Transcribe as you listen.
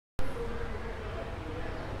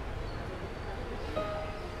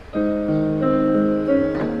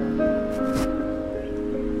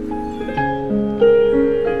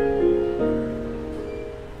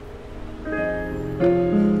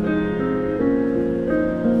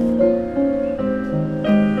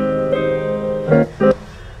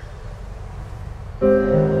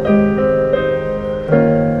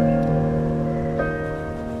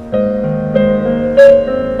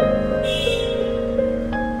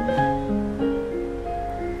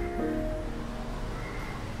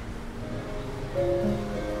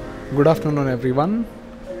Good afternoon, everyone.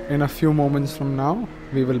 In a few moments from now,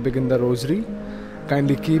 we will begin the Rosary.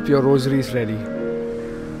 Kindly keep your rosaries ready.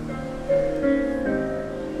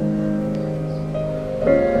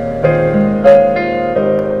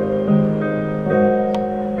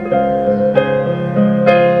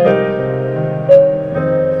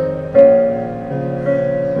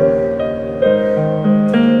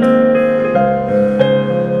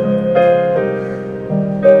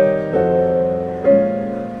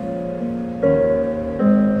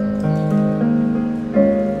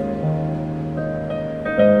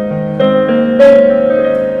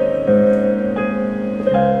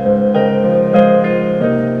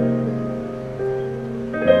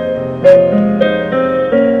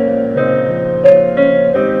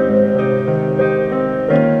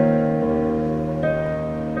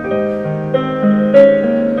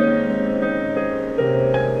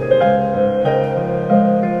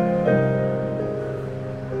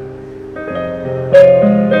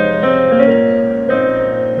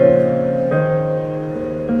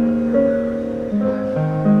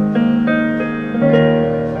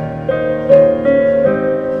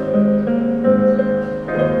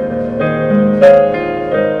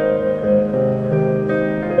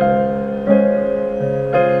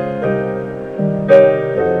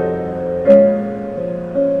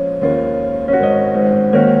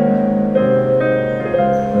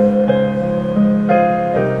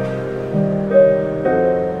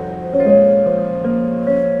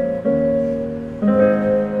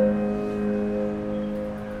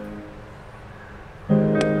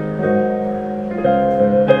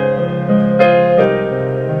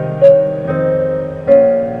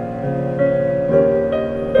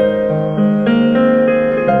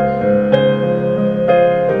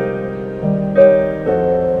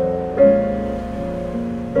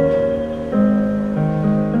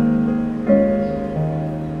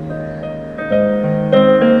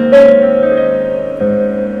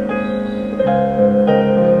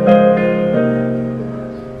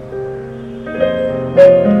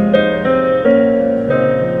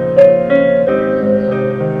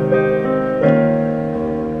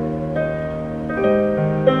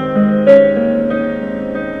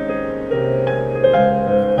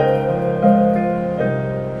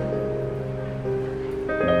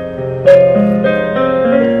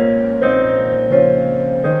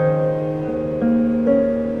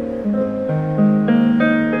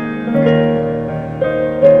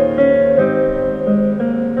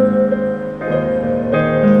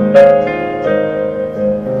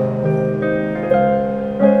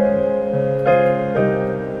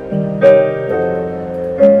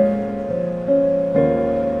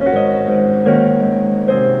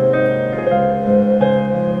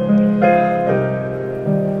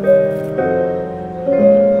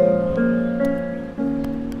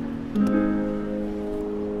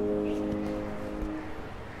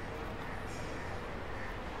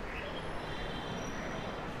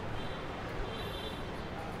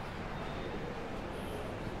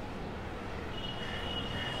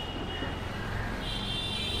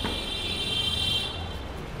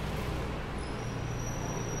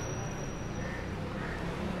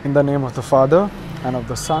 In the name of the Father, and of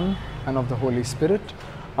the Son, and of the Holy Spirit.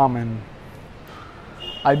 Amen.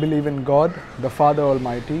 I believe in God, the Father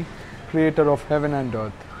Almighty, creator of heaven and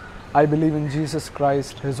earth. I believe in Jesus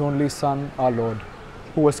Christ, His only Son, our Lord,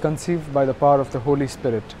 who was conceived by the power of the Holy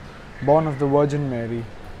Spirit, born of the Virgin Mary,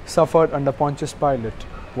 suffered under Pontius Pilate,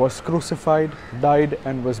 was crucified, died,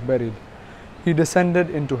 and was buried. He descended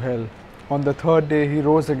into hell. On the third day He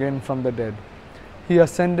rose again from the dead. He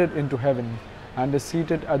ascended into heaven, and is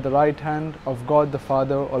seated at the right hand of God the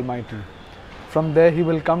Father Almighty. From there He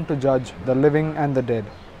will come to judge the living and the dead.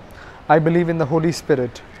 I believe in the Holy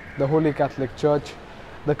Spirit, the Holy Catholic Church,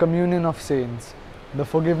 the communion of saints, the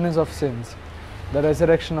forgiveness of sins, the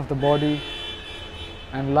resurrection of the body,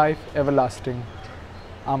 and life everlasting.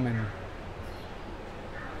 Amen.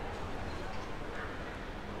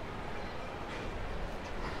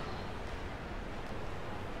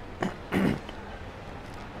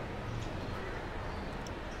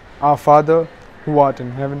 Our Father, who art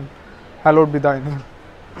in heaven, hallowed be thy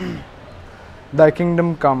name. Thy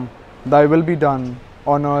kingdom come, thy will be done,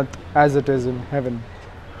 on earth as it is in heaven.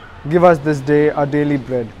 Give us this day our daily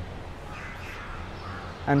bread,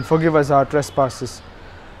 and forgive us our trespasses,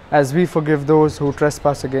 as we forgive those who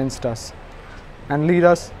trespass against us. And lead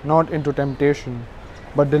us not into temptation,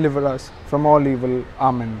 but deliver us from all evil.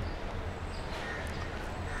 Amen.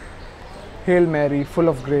 Hail Mary, full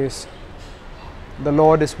of grace, the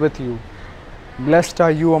Lord is with you. Blessed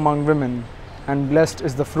are you among women, and blessed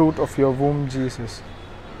is the fruit of your womb, Jesus.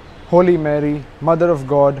 Holy Mary, Mother of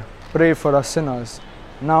God, pray for us sinners,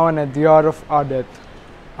 now and at the hour of our death.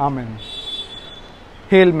 Amen.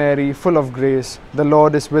 Hail Mary, full of grace, the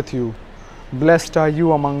Lord is with you. Blessed are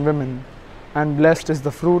you among women, and blessed is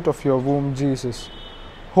the fruit of your womb, Jesus.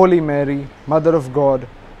 Holy Mary, Mother of God,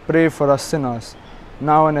 pray for us sinners,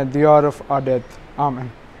 now and at the hour of our death.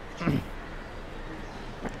 Amen.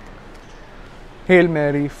 Hail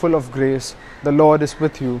Mary, full of grace, the Lord is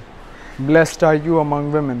with you. Blessed are you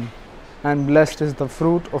among women, and blessed is the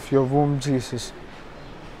fruit of your womb, Jesus.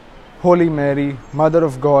 Holy Mary, Mother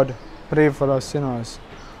of God, pray for us sinners,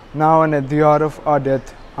 now and at the hour of our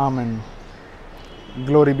death. Amen.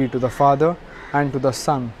 Glory be to the Father, and to the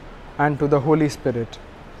Son, and to the Holy Spirit,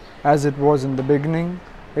 as it was in the beginning,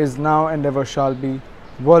 is now, and ever shall be,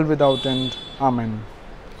 world without end. Amen.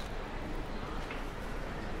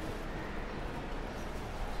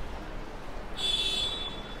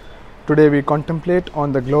 Today we contemplate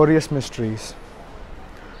on the glorious mysteries.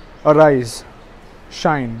 Arise,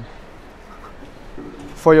 shine,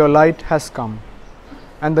 for your light has come,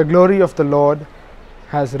 and the glory of the Lord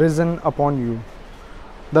has risen upon you.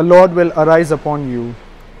 The Lord will arise upon you,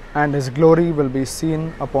 and his glory will be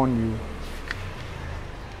seen upon you.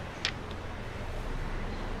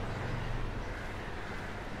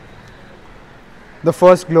 The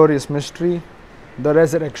first glorious mystery, the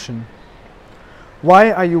resurrection.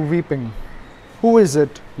 Why are you weeping? Who is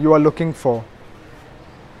it you are looking for?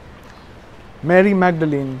 Mary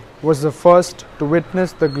Magdalene was the first to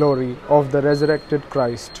witness the glory of the resurrected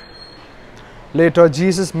Christ. Later,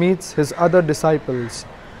 Jesus meets his other disciples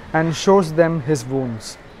and shows them his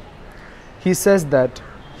wounds. He says that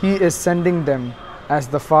he is sending them as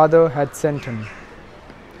the Father had sent him.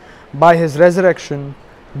 By his resurrection,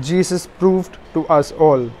 Jesus proved to us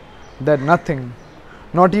all that nothing,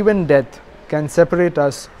 not even death, can separate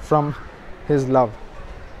us from his love.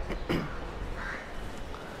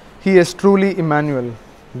 He is truly Emmanuel,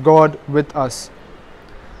 God with us.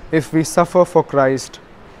 If we suffer for Christ,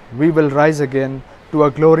 we will rise again to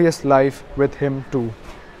a glorious life with him too.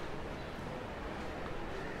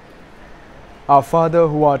 Our Father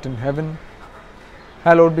who art in heaven,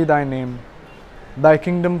 hallowed be thy name. Thy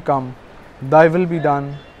kingdom come, thy will be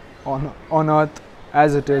done on earth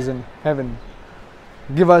as it is in heaven.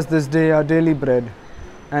 Give us this day our daily bread,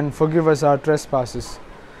 and forgive us our trespasses,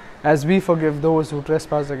 as we forgive those who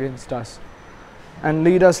trespass against us. And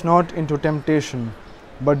lead us not into temptation,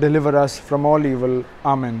 but deliver us from all evil.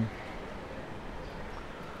 Amen.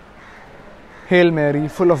 Hail Mary,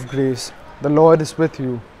 full of grace, the Lord is with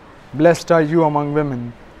you. Blessed are you among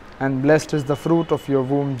women, and blessed is the fruit of your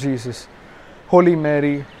womb, Jesus. Holy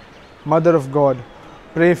Mary, Mother of God,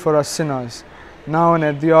 pray for us sinners, now and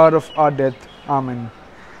at the hour of our death. Amen.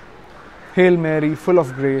 Hail Mary, full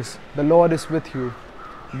of grace, the Lord is with you.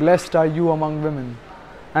 Blessed are you among women,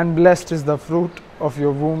 and blessed is the fruit of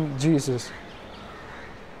your womb, Jesus.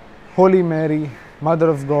 Holy Mary, Mother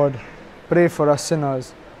of God, pray for us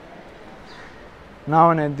sinners,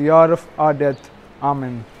 now and at the hour of our death.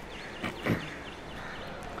 Amen.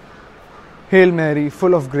 Hail Mary,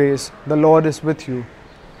 full of grace, the Lord is with you.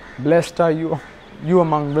 Blessed are you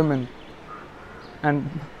among women,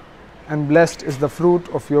 and blessed is the fruit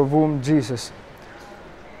of your womb, Jesus.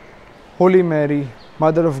 Holy Mary,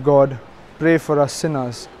 Mother of God, pray for us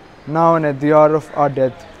sinners, now and at the hour of our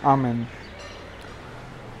death. Amen.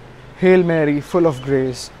 Hail Mary, full of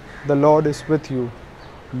grace, the Lord is with you.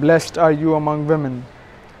 Blessed are you among women,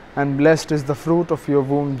 and blessed is the fruit of your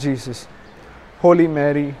womb, Jesus. Holy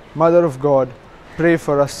Mary, Mother of God, pray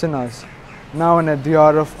for us sinners, now and at the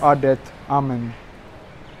hour of our death. Amen.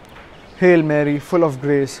 Hail Mary, full of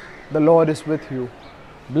grace, the Lord is with you.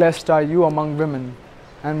 Blessed are you among women,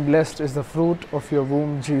 and blessed is the fruit of your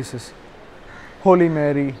womb, Jesus. Holy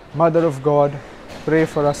Mary, Mother of God, pray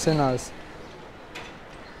for us sinners,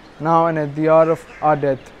 now and at the hour of our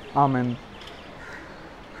death. Amen.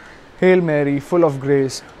 Hail Mary, full of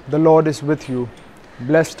grace, the Lord is with you.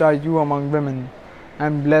 Blessed are you among women,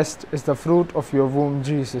 and blessed is the fruit of your womb,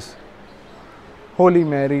 Jesus. Holy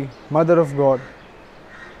Mary, Mother of God,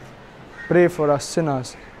 pray for us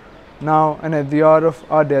sinners, now and at the hour of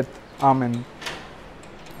our death. Amen.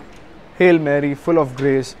 Hail Mary, full of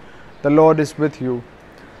grace, the Lord is with you.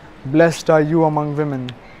 Blessed are you among women,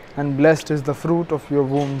 and blessed is the fruit of your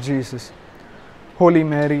womb, Jesus. Holy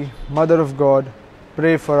Mary, Mother of God,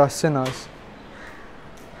 pray for us sinners,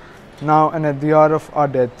 now and at the hour of our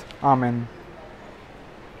death. Amen.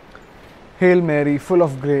 Hail Mary, full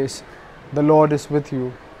of grace, the Lord is with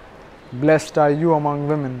you. Blessed are you among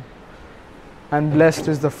women, and blessed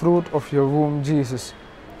is the fruit of your womb, Jesus.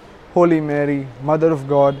 Holy Mary, Mother of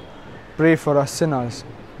God, pray for us sinners,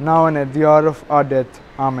 now and at the hour of our death.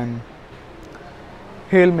 Amen.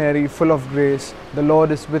 Hail Mary, full of grace, the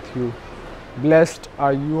Lord is with you. Blessed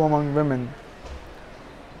are you among women,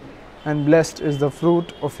 and blessed is the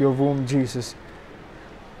fruit of your womb, Jesus.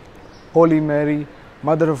 Holy Mary,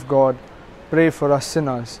 Mother of God, pray for us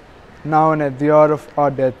sinners, now and at the hour of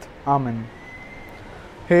our death. Amen.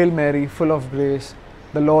 Hail Mary, full of grace,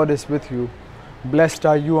 the Lord is with you. Blessed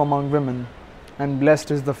are you among women, and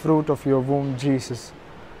blessed is the fruit of your womb, Jesus.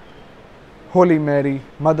 Holy Mary,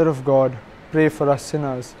 Mother of God, pray for us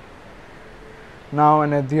sinners, now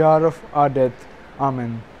and at the hour of our death.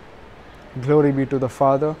 Amen. Glory be to the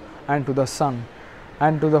Father, and to the Son,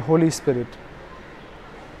 and to the Holy Spirit,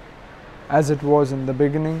 as it was in the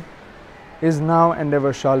beginning, is now, and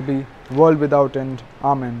ever shall be, world without end.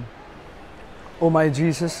 Amen. O my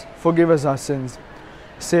Jesus, forgive us our sins,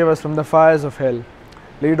 save us from the fires of hell,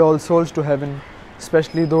 lead all souls to heaven,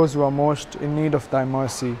 especially those who are most in need of thy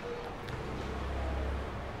mercy.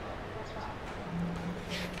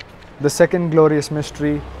 The second glorious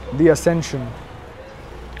mystery, the Ascension.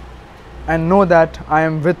 And know that I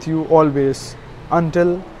am with you always,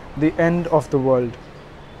 until the end of the world.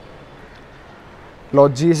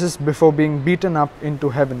 Lord Jesus, before being taken up into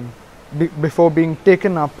heaven,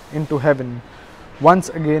 once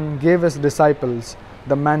again gave his disciples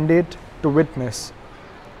the mandate to witness,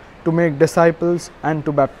 to make disciples, and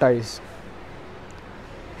to baptize.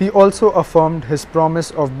 He also affirmed his promise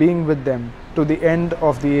of being with them to the end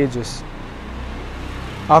of the ages.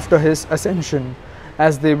 After his ascension,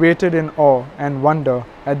 as they waited in awe and wonder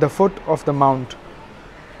at the foot of the mount,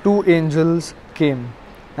 two angels came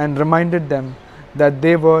and reminded them that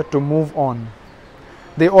they were to move on.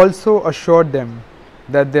 They also assured them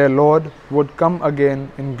that their Lord would come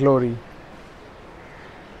again in glory.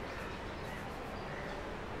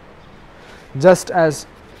 Just as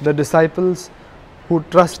the disciples who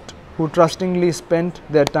trustingly spent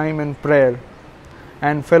their time in prayer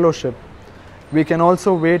and fellowship, we can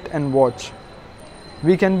also wait and watch.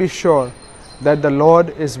 We can be sure that the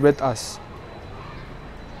Lord is with us.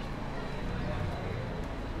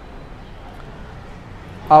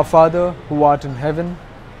 Our Father, who art in heaven,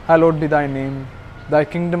 hallowed be thy name. Thy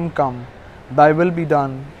kingdom come, thy will be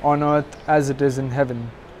done on earth as it is in heaven.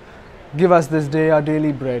 Give us this day our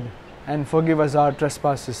daily bread, and forgive us our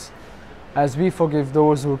trespasses, as we forgive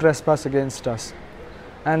those who trespass against us.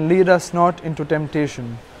 And lead us not into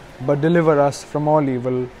temptation, but deliver us from all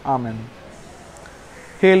evil. Amen.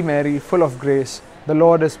 Hail Mary, full of grace, the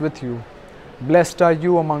Lord is with you. Blessed are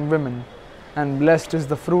you among women, and blessed is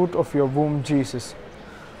the fruit of your womb, Jesus.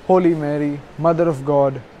 Holy Mary, Mother of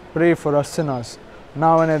God, pray for us sinners,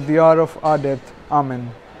 now and at the hour of our death.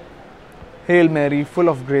 Amen. Hail Mary, full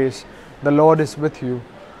of grace, the Lord is with you.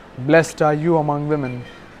 Blessed are you among women,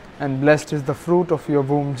 and blessed is the fruit of your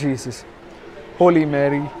womb, Jesus. Holy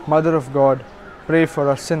Mary, Mother of God, pray for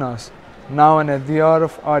us sinners, now and at the hour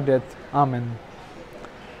of our death. Amen.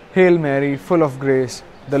 Hail Mary, full of grace,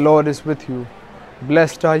 the Lord is with you.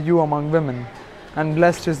 Blessed are you among women, and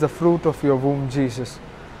blessed is the fruit of your womb, Jesus.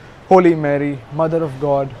 Holy Mary, Mother of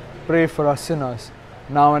God, pray for us sinners,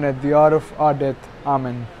 now and at the hour of our death.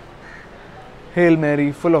 Amen. Hail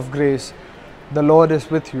Mary, full of grace, the Lord is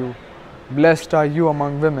with you. Blessed are you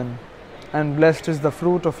among women, and blessed is the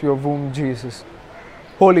fruit of your womb, Jesus.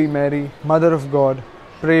 Holy Mary, Mother of God,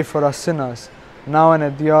 pray for us sinners, now and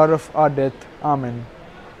at the hour of our death. Amen.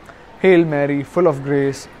 Hail Mary, full of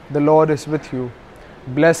grace, the Lord is with you.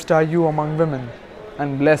 Blessed are you among women,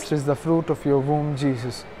 and blessed is the fruit of your womb,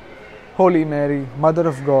 Jesus. Holy Mary, Mother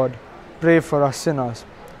of God, pray for us sinners,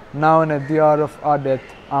 now and at the hour of our death.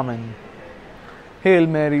 Amen. Hail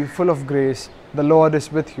Mary, full of grace, the Lord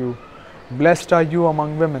is with you. Blessed are you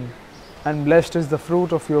among women, and blessed is the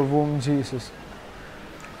fruit of your womb, Jesus.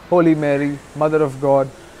 Holy Mary, Mother of God,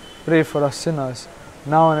 pray for us sinners,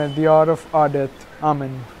 now and at the hour of our death.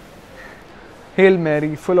 Amen. Hail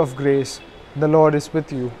Mary, full of grace, the Lord is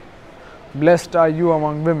with you. Blessed are you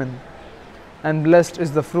among women, and blessed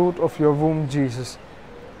is the fruit of your womb, Jesus.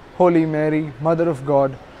 Holy Mary, Mother of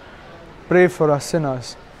God, pray for us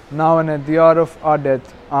sinners, now and at the hour of our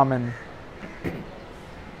death. Amen.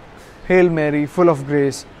 Hail Mary, full of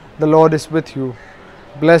grace, the Lord is with you.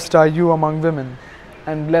 Blessed are you among women,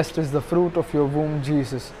 and blessed is the fruit of your womb,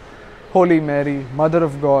 Jesus. Holy Mary, Mother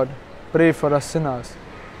of God, pray for us sinners,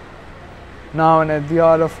 now and at the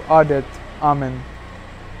hour of our death. Amen.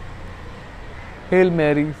 Hail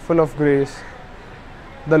Mary, full of grace,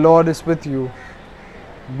 the Lord is with you.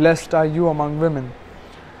 Blessed are you among women,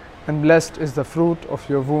 and blessed is the fruit of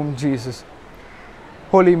your womb, Jesus.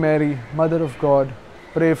 Holy Mary, Mother of God,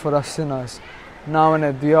 pray for us sinners, now and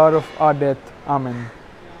at the hour of our death. Amen.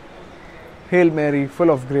 Hail Mary, full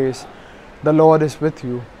of grace, The Lord is with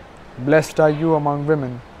you. Blessed are you among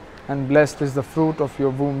women, and blessed is the fruit of your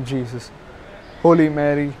womb, Jesus. Holy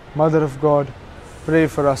Mary, Mother of God, pray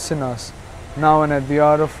for us sinners, now and at the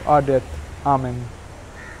hour of our death. Amen.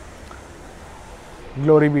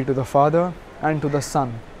 Glory be to the Father, and to the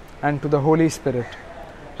Son, and to the Holy Spirit,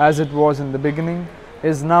 as it was in the beginning,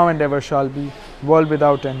 is now, and ever shall be, world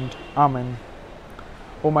without end. Amen.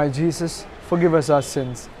 O my Jesus, forgive us our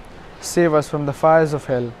sins, save us from the fires of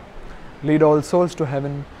hell, lead all souls to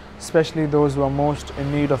heaven, especially those who are most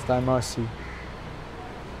in need of thy mercy.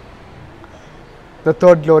 The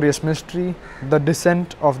third glorious mystery, the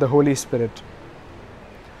descent of the Holy Spirit.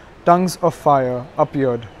 Tongues of fire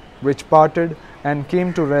appeared, which parted and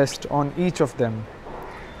came to rest on each of them.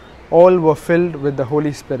 All were filled with the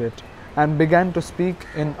Holy Spirit and began to speak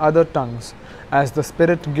in other tongues as the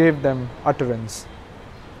Spirit gave them utterance.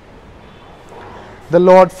 The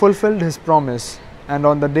Lord fulfilled his promise, and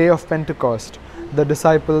on the day of Pentecost, the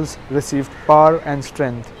disciples received power and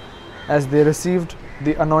strength as they received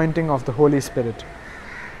the anointing of the Holy Spirit.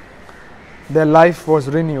 Their life was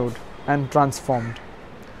renewed and transformed.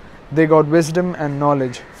 They got wisdom and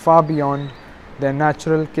knowledge far beyond their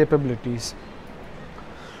natural capabilities.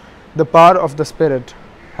 The power of the Spirit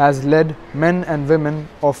has led men and women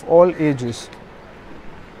of all ages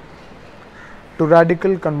to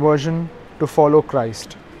radical conversion to follow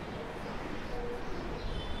Christ.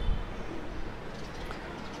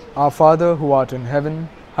 Our Father who art in heaven,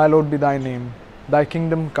 hallowed be thy name. Thy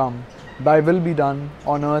kingdom come, thy will be done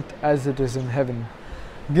on earth as it is in heaven.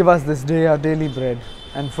 Give us this day our daily bread,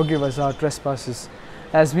 and forgive us our trespasses,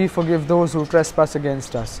 as we forgive those who trespass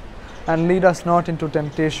against us. And lead us not into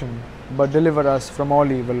temptation, but deliver us from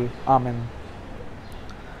all evil. Amen.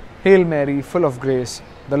 Hail Mary, full of grace,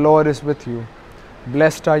 the Lord is with you.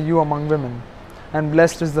 Blessed are you among women, and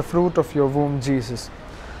blessed is the fruit of your womb, Jesus.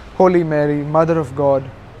 Holy Mary, Mother of God,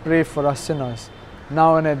 pray for us sinners,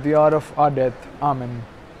 now and at the hour of our death. Amen.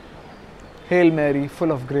 Hail Mary,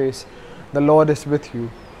 full of grace, the Lord is with you.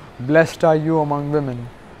 Blessed are you among women,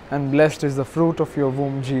 and blessed is the fruit of your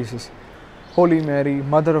womb, Jesus. Holy Mary,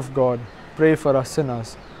 Mother of God, pray for us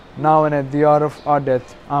sinners, now and at the hour of our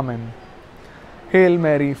death. Amen. Hail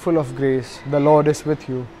Mary, full of grace, the Lord is with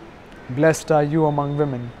you. Blessed are you among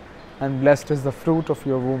women, and blessed is the fruit of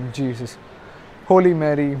your womb, Jesus. Holy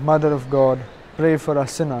Mary, Mother of God, pray for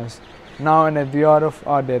us sinners, now and at the hour of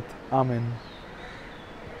our death. Amen.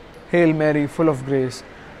 Hail Mary, full of grace,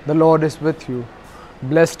 the Lord is with you.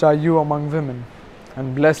 Blessed are you among women,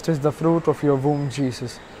 and blessed is the fruit of your womb,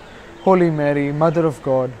 Jesus. Holy Mary, Mother of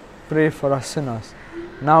God, pray for us sinners,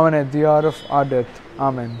 now and at the hour of our death.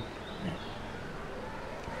 Amen.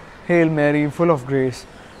 Hail Mary, full of grace,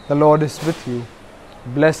 the Lord is with you.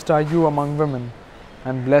 Blessed are you among women,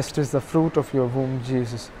 and blessed is the fruit of your womb,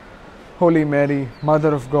 Jesus. Holy Mary,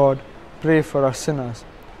 Mother of God, pray for us sinners,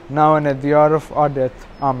 now and at the hour of our death.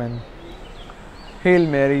 Amen. Hail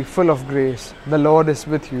Mary, full of grace, the Lord is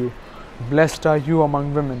with you. Blessed are you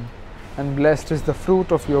among women, and blessed is the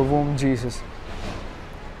fruit of your womb, Jesus.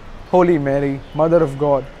 Holy Mary, Mother of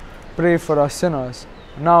God, pray for us sinners,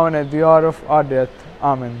 now and at the hour of our death.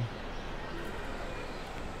 Amen.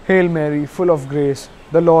 Hail Mary, full of grace,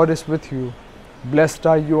 the Lord is with you. Blessed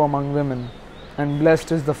are you among women, and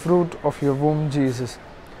blessed is the fruit of your womb, Jesus.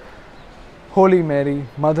 Holy Mary,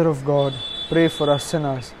 Mother of God, pray for us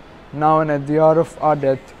sinners, now and at the hour of our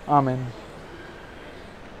death. Amen.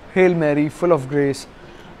 Hail Mary, full of grace,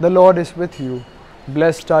 the Lord is with you.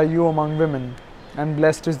 Blessed are you among women, and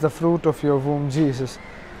blessed is the fruit of your womb, Jesus.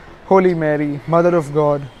 Holy Mary, Mother of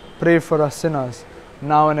God, pray for us sinners,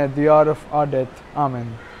 now and at the hour of our death.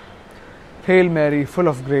 Amen. Hail Mary, full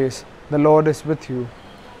of grace, the Lord is with you.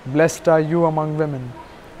 Blessed are you among women,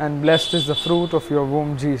 and blessed is the fruit of your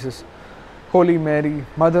womb, Jesus. Holy Mary,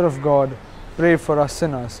 Mother of God, pray for us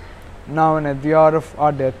sinners, now and at the hour of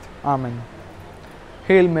our death. Amen.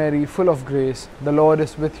 Hail Mary, full of grace, the Lord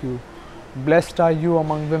is with you. Blessed are you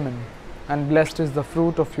among women, and blessed is the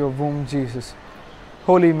fruit of your womb, Jesus.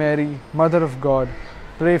 Holy Mary, Mother of God,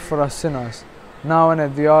 pray for us sinners, now and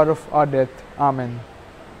at the hour of our death. Amen.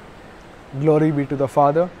 Glory be to the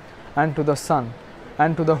Father, and to the Son,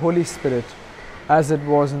 and to the Holy Spirit, as it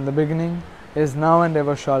was in the beginning, is now, and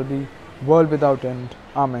ever shall be, world without end.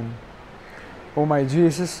 Amen. O my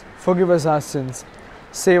Jesus, forgive us our sins,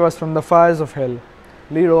 save us from the fires of hell,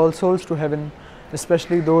 lead all souls to heaven,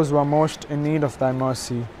 especially those who are most in need of thy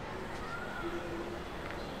mercy.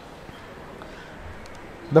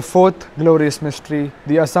 The fourth glorious mystery,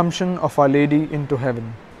 the Assumption of Our Lady into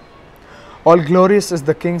heaven. All glorious is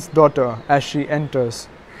the King's daughter as she enters.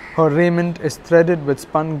 Her raiment is threaded with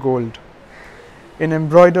spun gold. In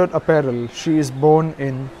embroidered apparel she is borne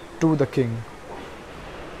in to the King.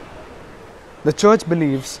 The Church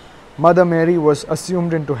believes Mother Mary was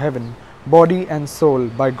assumed into heaven, body and soul,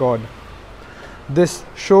 by God. This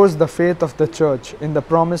shows the faith of the Church in the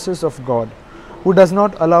promises of God, who does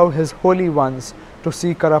not allow His holy ones to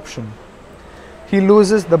see corruption. He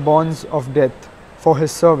looses the bonds of death for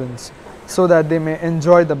His servants, so that they may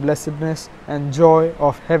enjoy the blessedness and joy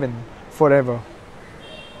of heaven forever.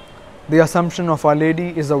 The Assumption of Our Lady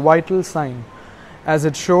is a vital sign, as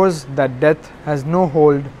it shows that death has no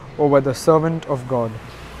hold over the servant of God.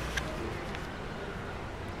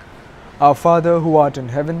 Our Father, who art in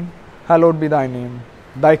heaven, hallowed be thy name.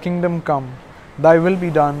 Thy kingdom come, thy will be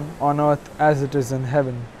done on earth as it is in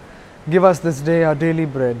heaven. Give us this day our daily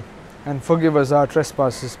bread, and forgive us our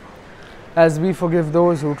trespasses, as we forgive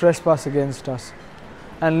those who trespass against us.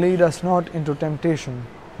 And lead us not into temptation,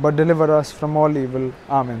 but deliver us from all evil.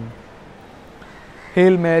 Amen.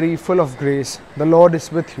 Hail Mary, full of grace, the Lord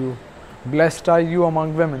is with you. Blessed are you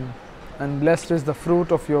among women, and blessed is the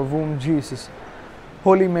fruit of your womb, Jesus.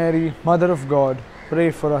 Holy Mary, Mother of God, pray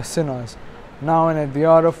for us sinners, now and at the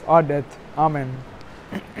hour of our death. Amen.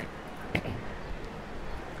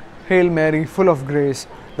 Hail Mary, full of grace,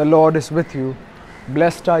 the Lord is with you.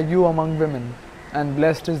 Blessed are you among women, and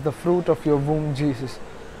blessed is the fruit of your womb, Jesus.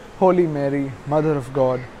 Holy Mary, Mother of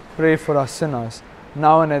God, pray for us sinners,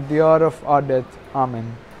 now and at the hour of our death.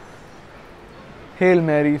 Amen. Hail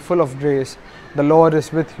Mary, full of grace, the Lord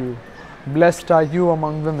is with you. Blessed are you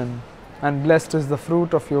among women, and blessed is the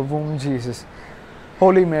fruit of your womb, Jesus.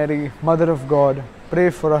 Holy Mary, Mother of God, pray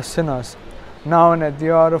for us sinners, now and at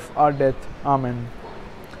the hour of our death. Amen.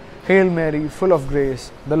 Hail Mary, full of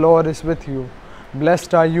grace, the Lord is with you.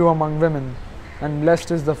 Blessed are you among women, and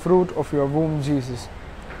blessed is the fruit of your womb, Jesus.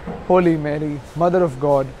 Holy Mary, Mother of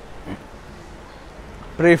God,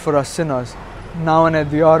 pray for us sinners, now and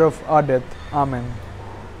at the hour of our death. Amen.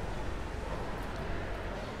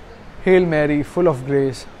 Hail Mary, full of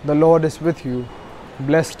grace, the Lord is with you.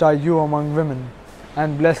 Blessed are you among women,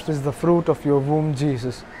 and blessed is the fruit of your womb,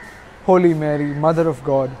 Jesus. Holy Mary, Mother of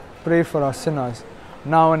God, pray for us sinners,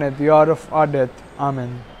 now and at the hour of our death.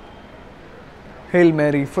 Amen. Hail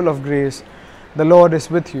Mary, full of grace, the Lord is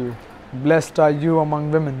with you. Blessed are you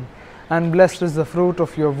among women, and blessed is the fruit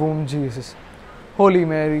of your womb, Jesus. Holy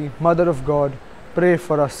Mary, Mother of God, pray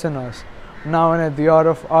for us sinners, now and at the hour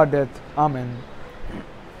of our death. Amen.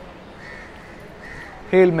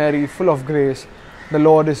 Hail Mary, full of grace, the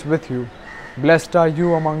Lord is with you. Blessed are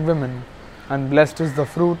you among women, and blessed is the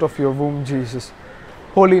fruit of your womb, Jesus.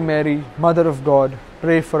 Holy Mary, Mother of God,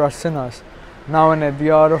 pray for us sinners, now and at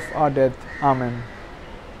the hour of our death. Amen.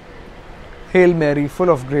 Hail Mary, full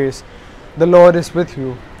of grace, the Lord is with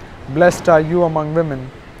you. Blessed are you among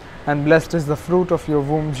women, and blessed is the fruit of your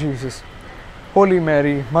womb, Jesus. Holy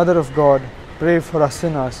Mary, Mother of God, pray for us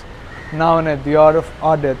sinners, now and at the hour of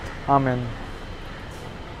our death. Amen.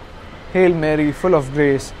 Hail Mary, full of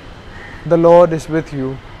grace, the Lord is with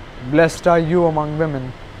you. Blessed are you among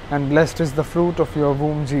women, and blessed is the fruit of your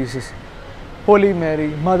womb, Jesus. Holy Mary,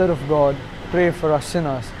 Mother of God, pray for us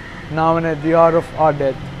sinners, now and at the hour of our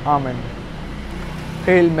death. Amen.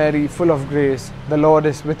 Hail Mary, full of grace, the Lord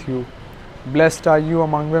is with you. Blessed are you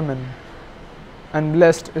among women, and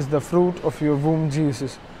blessed is the fruit of your womb,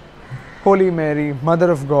 Jesus. Holy Mary,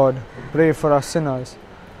 Mother of God, pray for us sinners,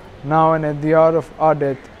 now and at the hour of our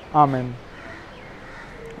death. Amen.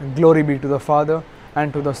 Glory be to the Father,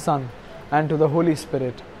 and to the Son, and to the Holy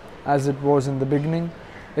Spirit, as it was in the beginning,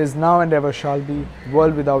 is now, and ever shall be,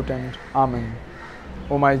 world without end. Amen.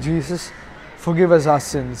 O my Jesus, forgive us our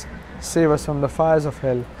sins, save us from the fires of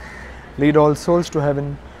hell, lead all souls to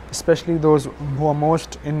heaven, especially those who are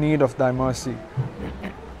most in need of thy mercy.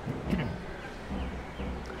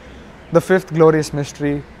 The fifth glorious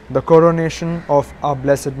mystery, the coronation of our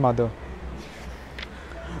Blessed Mother.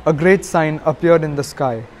 A great sign appeared in the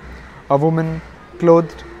sky, a woman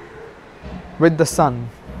clothed with the sun,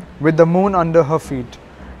 with the moon under her feet,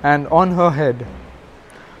 and on her head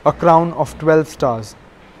a crown of 12 stars.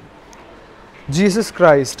 Jesus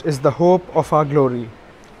Christ is the hope of our glory.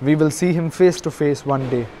 We will see him face to face one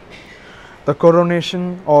day. The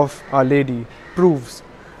coronation of Our Lady proves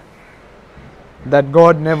that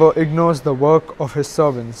God never ignores the work of his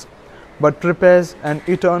servants, but prepares an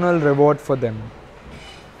eternal reward for them.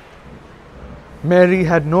 Mary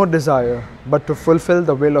had no desire but to fulfill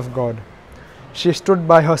the will of God. She stood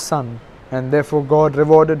by her Son, and therefore God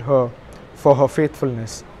rewarded her for her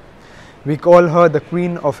faithfulness. We call her the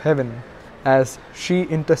Queen of Heaven, as she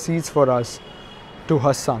intercedes for us to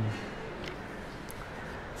her Son.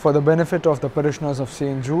 For the benefit of the parishioners of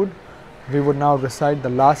St. Jude, we would now recite the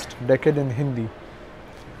last decade in Hindi.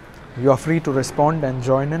 You are free to respond and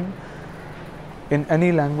join in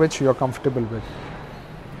any language you are comfortable with.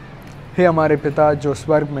 हे हमारे पिता जो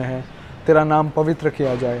स्वर्ग में है, तेरा नाम पवित्र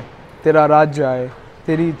किया जाए, तेरा राज्य आए,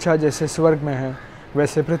 तेरी इच्छा जैसे स्वर्ग में है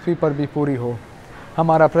वैसे पृथ्वी पर भी पूरी हो।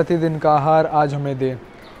 हमारा प्रतिदिन का आहार आज हमें दे,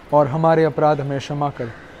 और हमारे अपराध हमें क्षमा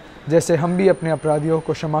कर, जैसे हम भी अपने अपराधियों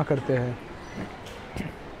को क्षमा करते हैं।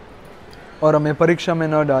 और हमें परीक्षा में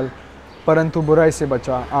न डाल, परंतु बुराई से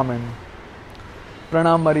बचा। आमीन।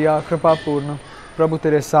 प्रणाम मरिया, कृपा पूर्ण, प्रभु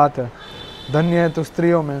तेरे साथ है, धन्य है तू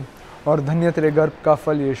स्त्रियों में, और धन्य तेरे गर्भ का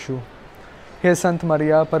फल यीशु। हे संत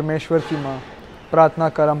मरिया, परमेश्वर की माँ, प्रार्थना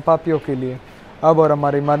कर हम पापियों के लिए, अब और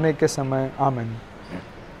हमारे मरने के समय। आमीन।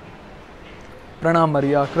 प्रणाम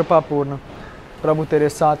मरिया, कृपा पूर्ण, प्रभु तेरे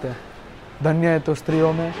साथ है, धन्य है तू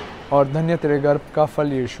स्त्रियों में, और धन्य तेरे गर्भ का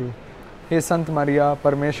फल यीशु। हे संत मरिया,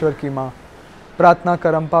 परमेश्वर की माँ, प्रार्थना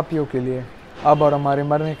कर हम पापियों के लिए, अब और हमारे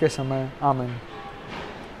मरने के समय। आमीन।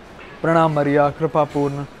 प्रणाम मरिया, कृपा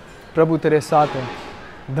पूर्ण, प्रभु तेरे साथ है,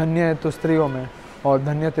 धन्य है तू स्त्रियों में, और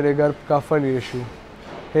धन्य तेरे गर्भ का फल यीशु।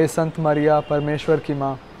 हे संत मरिया, परमेश्वर की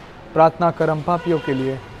माँ, प्रार्थना कर हम पापियों के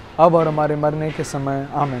लिए, अब और हमारे मरने के समय।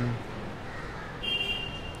 आमीन।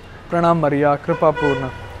 प्रणाम मरिया, कृपा पूर्ण,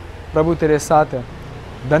 प्रभु तेरे साथ है,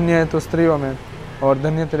 धन्य है तू स्त्रियों में, और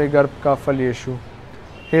धन्य तेरे गर्भ का फल यीशु।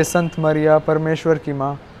 हे संत मरिया, परमेश्वर की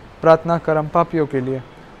माँ, प्रार्थना कर हम पापियों के लिए,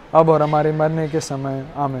 अब और हमारे मरने के समय।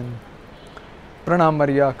 आमीन। प्रणाम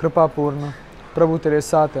मरिया, कृपा पूर्ण, प्रभु तेरे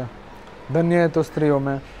साथ है, धन्य है तू स्त्रियों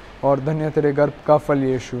में, और धन्य तेरे गर्भ का फल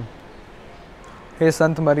यीशु। हे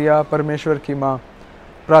संत मरिया, परमेश्वर की माँ,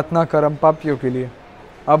 प्रार्थना कर हम पापियों के लिए,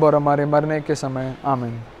 अब और हमारे मरने के समय।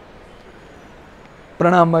 आमीन।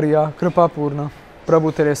 प्रणाम मरिया, कृपा पूर्ण,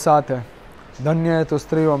 प्रभु तेरे साथ है, धन्य है तू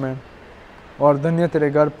स्त्रियों में, और धन्य तेरे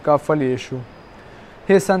गर्भ का फल यीशु।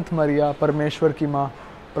 हे संत मरिया, परमेश्वर की माँ,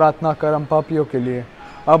 प्रार्थना कर हम पापियों के लिए,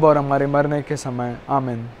 अब और हमारे मरने के समय।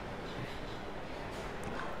 आमीन।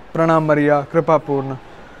 प्रणाम मरिया, कृपा पूर्ण,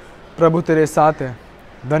 प्रभु तेरे साथ है,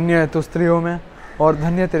 धन्य है तू स्त्रियों में, और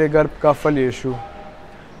धन्य तेरे गर्भ का फल यीशु।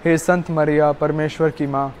 हे संत मरिया, परमेश्वर की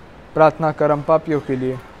माँ, प्रार्थना कर हम पापियों के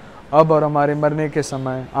लिए, अब और हमारे मरने के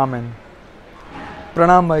समय। आमीन।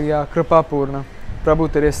 प्रणाम मरिया, कृपा पूर्ण, प्रभु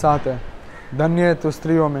तेरे साथ है, धन्य है तू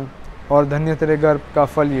स्त्रियों में, और धन्य तेरे गर्भ का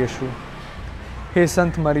फल यीशु। हे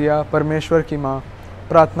संत मरिया, परमेश्वर की माँ,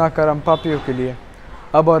 प्रार्थना कर हम पापियों के लिए,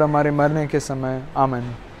 अब और हमारे मरने के समय।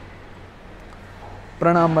 आमीन।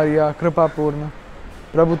 प्रणाम मरिया, कृपा पूर्ण,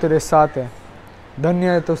 प्रभु तेरे साथ है, धन्य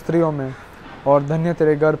है तू स्त्रियों में, और धन्य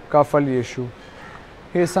तेरे गर्भ का फल यीशु।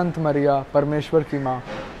 हे संत मरिया, परमेश्वर की माँ,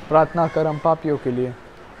 प्रार्थना कर हम पापियों के लिए,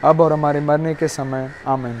 अब और हमारे मरने के समय।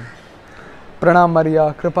 आमीन। प्रणाम मरिया,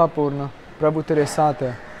 कृपा पूर्ण, प्रभु तेरे साथ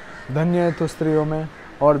है, धन्य है तू स्त्रियों में,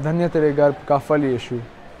 और धन्य तेरे गर्भ का फल यीशु।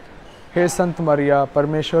 हे संत मरिया,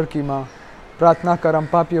 परमेश्वर की माँ, प्रार्थना कर हम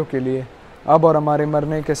पापियों के लिए, अब और हमारे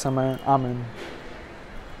मरने के समय। आमीन।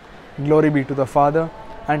 Glory be to the Father,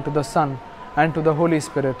 and to the Son, and to the Holy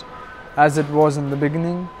Spirit, as it was in the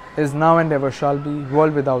beginning, is now, and ever shall be,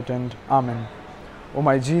 world without end. Amen. O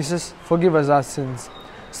my Jesus, forgive us our sins,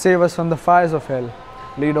 save us from the fires of hell,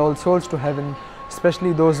 lead all souls to heaven,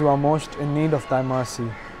 especially those who are most in need of thy mercy.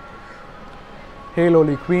 Hail,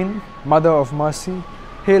 Holy Queen, Mother of Mercy,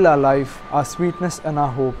 hail our life, our sweetness, and our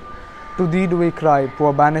hope. To thee do we cry,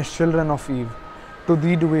 poor banished children of Eve. To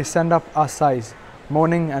thee do we send up our sighs,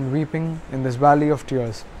 mourning and weeping in this valley of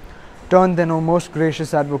tears. Turn then, O most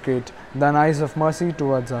gracious Advocate, thine eyes of mercy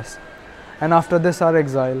towards us, and after this our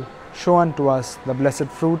exile, show unto us the blessed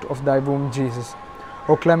fruit of thy womb, Jesus.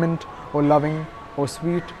 O clement, O loving, O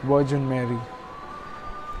sweet Virgin Mary.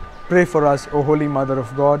 Pray for us, O Holy Mother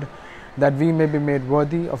of God, that we may be made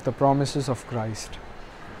worthy of the promises of Christ.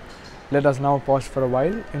 Let us now pause for a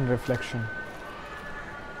while in reflection.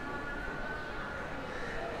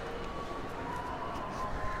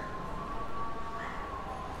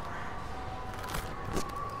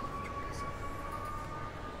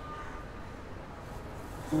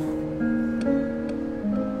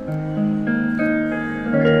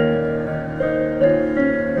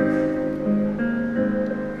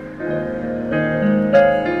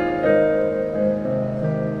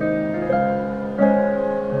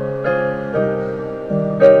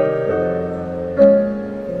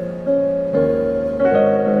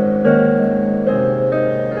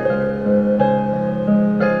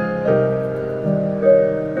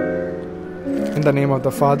 In the name of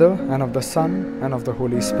the Father, and of the Son, and of the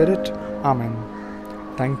Holy Spirit. Amen.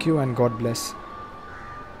 Thank you and God bless.